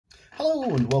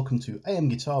Hello and welcome to AM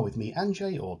Guitar with me,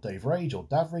 Anjay, or Dave Rage, or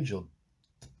Davrage, or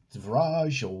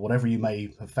Dvraj, or whatever you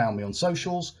may have found me on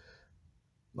socials.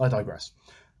 I digress.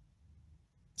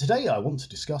 Today I want to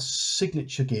discuss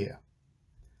signature gear.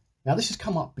 Now this has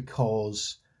come up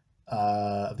because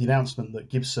of the announcement that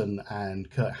Gibson and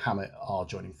Kirk Hammett are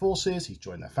joining forces. He's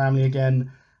joined their family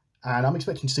again, and I'm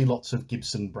expecting to see lots of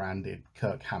Gibson branded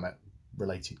Kirk Hammett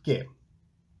related gear.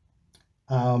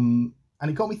 And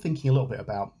it got me thinking a little bit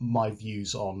about my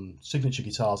views on signature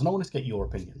guitars, and I wanted to get your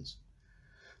opinions.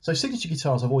 So signature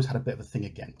guitars I've always had a bit of a thing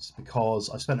against, because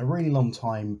I've spent a really long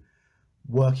time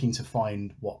working to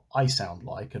find what I sound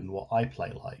like and what I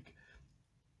play like.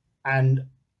 And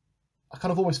I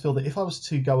kind of always feel that if I was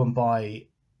to go and buy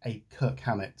a Kirk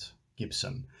Hammett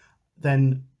Gibson,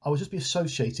 then I would just be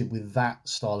associated with that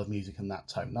style of music and that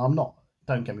tone. Now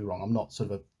don't get me wrong, I'm not sort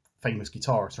of a famous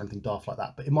guitarist or anything daft like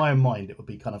that, but in my own mind it would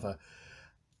be kind of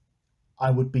I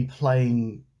would be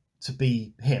playing to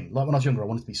be him. Like when I was younger, I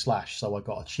wanted to be Slash, so I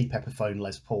got a cheap Epiphone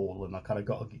Les Paul, and I kind of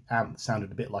got an amp that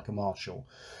sounded a bit like a Marshall.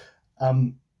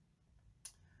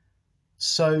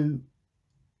 So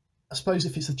I suppose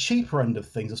if it's the cheaper end of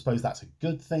things, I suppose that's a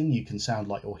good thing. You can sound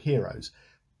like your heroes.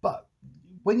 But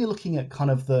when you're looking at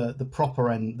kind of the proper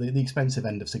end, the expensive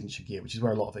end of signature gear, which is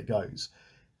where a lot of it goes,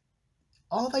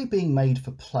 are they being made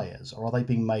for players, or are they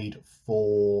being made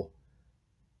for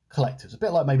collectors? A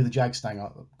bit like maybe the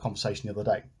Jagstang conversation the other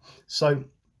day. So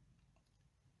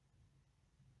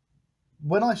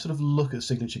when I sort of look at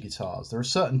signature guitars, there are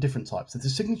certain different types. There's a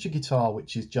signature guitar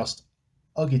which is just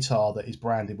a guitar that is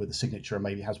branded with a signature and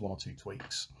maybe has one or two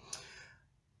tweaks.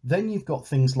 Then you've got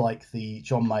things like the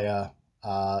John Mayer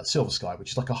Silver Sky,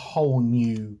 which is like a whole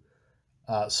new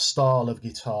style of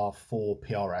guitar for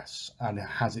PRS, and it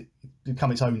has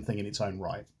become its own thing in its own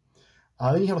right.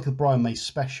 Then you have like the Brian May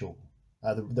Special,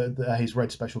 his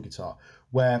red special guitar,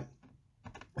 where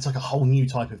it's like a whole new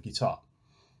type of guitar.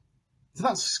 So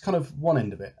that's kind of one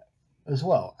end of it as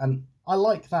well, and I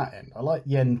like that end. I like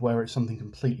the end where it's something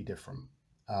completely different,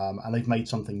 and they've made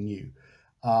something new.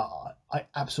 I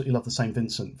absolutely love the St.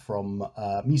 Vincent from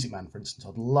Music Man, for instance.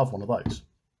 I'd love one of those.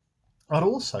 I'd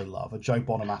also love a Joe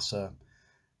Bonamassa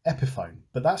Epiphone,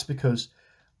 but that's because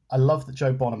I love that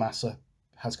Joe Bonamassa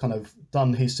has kind of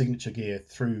done his signature gear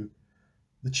through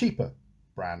the cheaper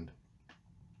brand,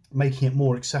 making it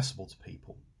more accessible to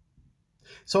people.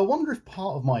 So I wonder if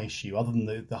part of my issue, other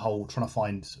than the whole trying to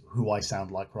find who I sound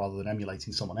like rather than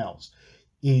emulating someone else,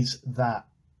 is that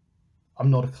I'm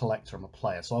not a collector, I'm a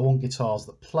player. So I want guitars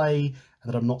that play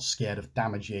and that I'm not scared of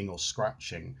damaging or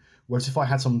scratching. Whereas if I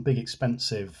had some big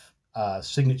expensive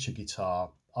signature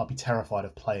guitar, I'd be terrified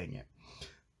of playing it.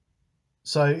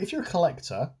 So if you're a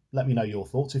collector, let me know your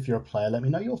thoughts. If you're a player, let me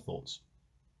know your thoughts.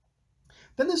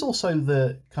 Then there's also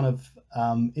the kind of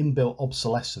inbuilt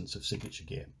obsolescence of signature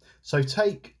gear. So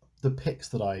take the picks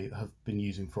that I have been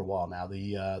using for a while now,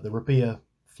 the Rabea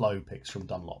Flow picks from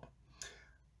Dunlop.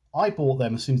 I bought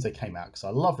them as soon as they came out because I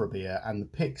love Rabea, and the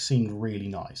pick seemed really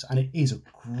nice, and it is a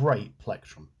great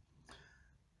plectrum.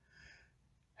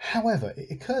 However,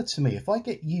 it occurred to me, if I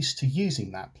get used to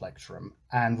using that plectrum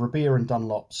and Rabea and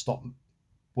Dunlop stop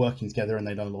working together and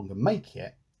they no longer make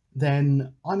it,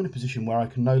 then I'm in a position where I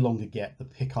can no longer get the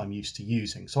pick I'm used to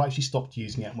using. So I actually stopped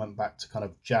using it and went back to kind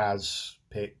of jazz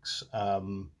picks,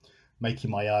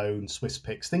 making my own Swiss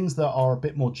picks, things that are a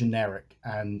bit more generic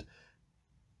and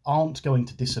aren't going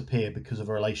to disappear because of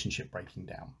a relationship breaking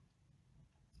down.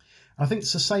 And I think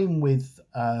it's the same with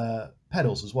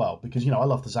pedals as well, because, you know, I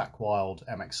love the Zakk Wylde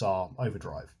MXR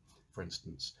Overdrive, for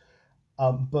instance.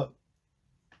 But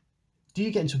do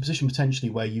you get into a position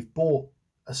potentially where you've bought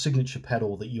a signature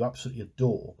pedal that you absolutely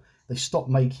adore, they stop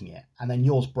making it, and then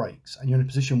yours breaks, and you're in a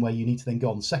position where you need to then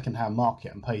go on the second-hand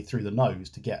market and pay through the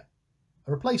nose to get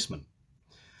a replacement?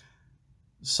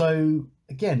 So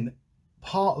again,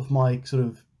 part of my sort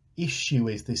of issue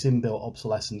is this inbuilt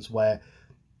obsolescence, where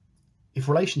if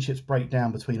relationships break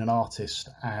down between an artist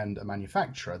and a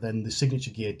manufacturer, then the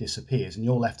signature gear disappears and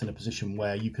you're left in a position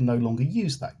where you can no longer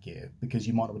use that gear because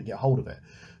you might not be able to get hold of it.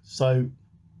 So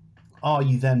are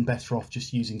you then better off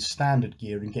just using standard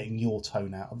gear and getting your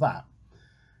tone out of that?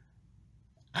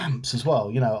 Amps as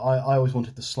well, you know, I always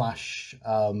wanted the Slash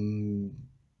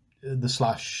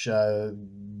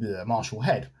Marshall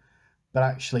head, but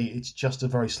actually it's just a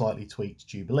very slightly tweaked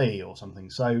Jubilee or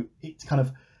something. So it's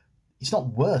not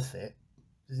worth it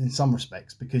in some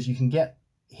respects, because you can get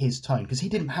his tone, because he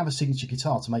didn't have a signature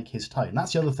guitar to make his tone.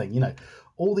 That's the other thing, you know,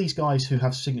 all these guys who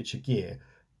have signature gear,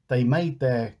 they made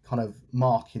their kind of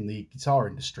mark in the guitar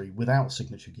industry without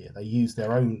signature gear. They used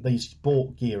their own, they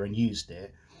bought gear and used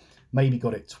it. maybe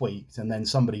got it tweaked, and then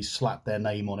somebody slapped their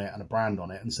name on it and a brand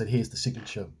on it and said, here's the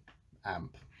signature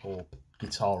amp or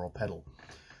guitar or pedal.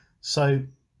 So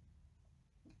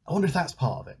I wonder if that's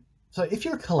part of it. So if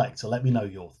you're a collector, let me know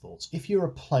your thoughts. If you're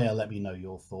a player, let me know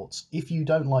your thoughts. If you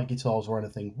don't like guitars or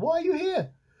anything, why are you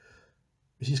here?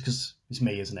 It's just because it's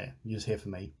me, isn't it? You're just here for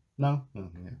me. No? Yeah,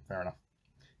 fair enough.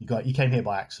 You came here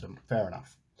by accident. Fair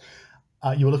enough.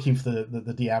 You were looking for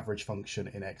the de-average function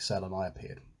in Excel and I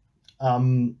appeared.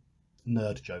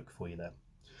 Nerd joke for you there.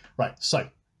 Right, so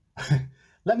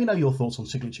let me know your thoughts on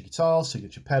signature guitars,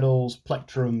 signature pedals,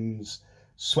 plectrums,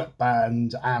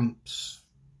 sweatband, amps,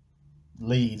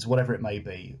 leads, whatever it may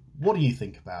be. What do you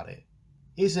think about it?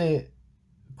 Is it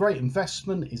a great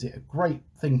investment? Is it a great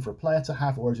thing for a player to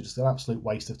have, or is it just an absolute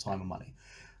waste of time and money?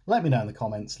 Let me know in the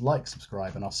comments, like,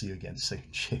 subscribe, and I'll see you again soon.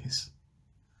 Cheers.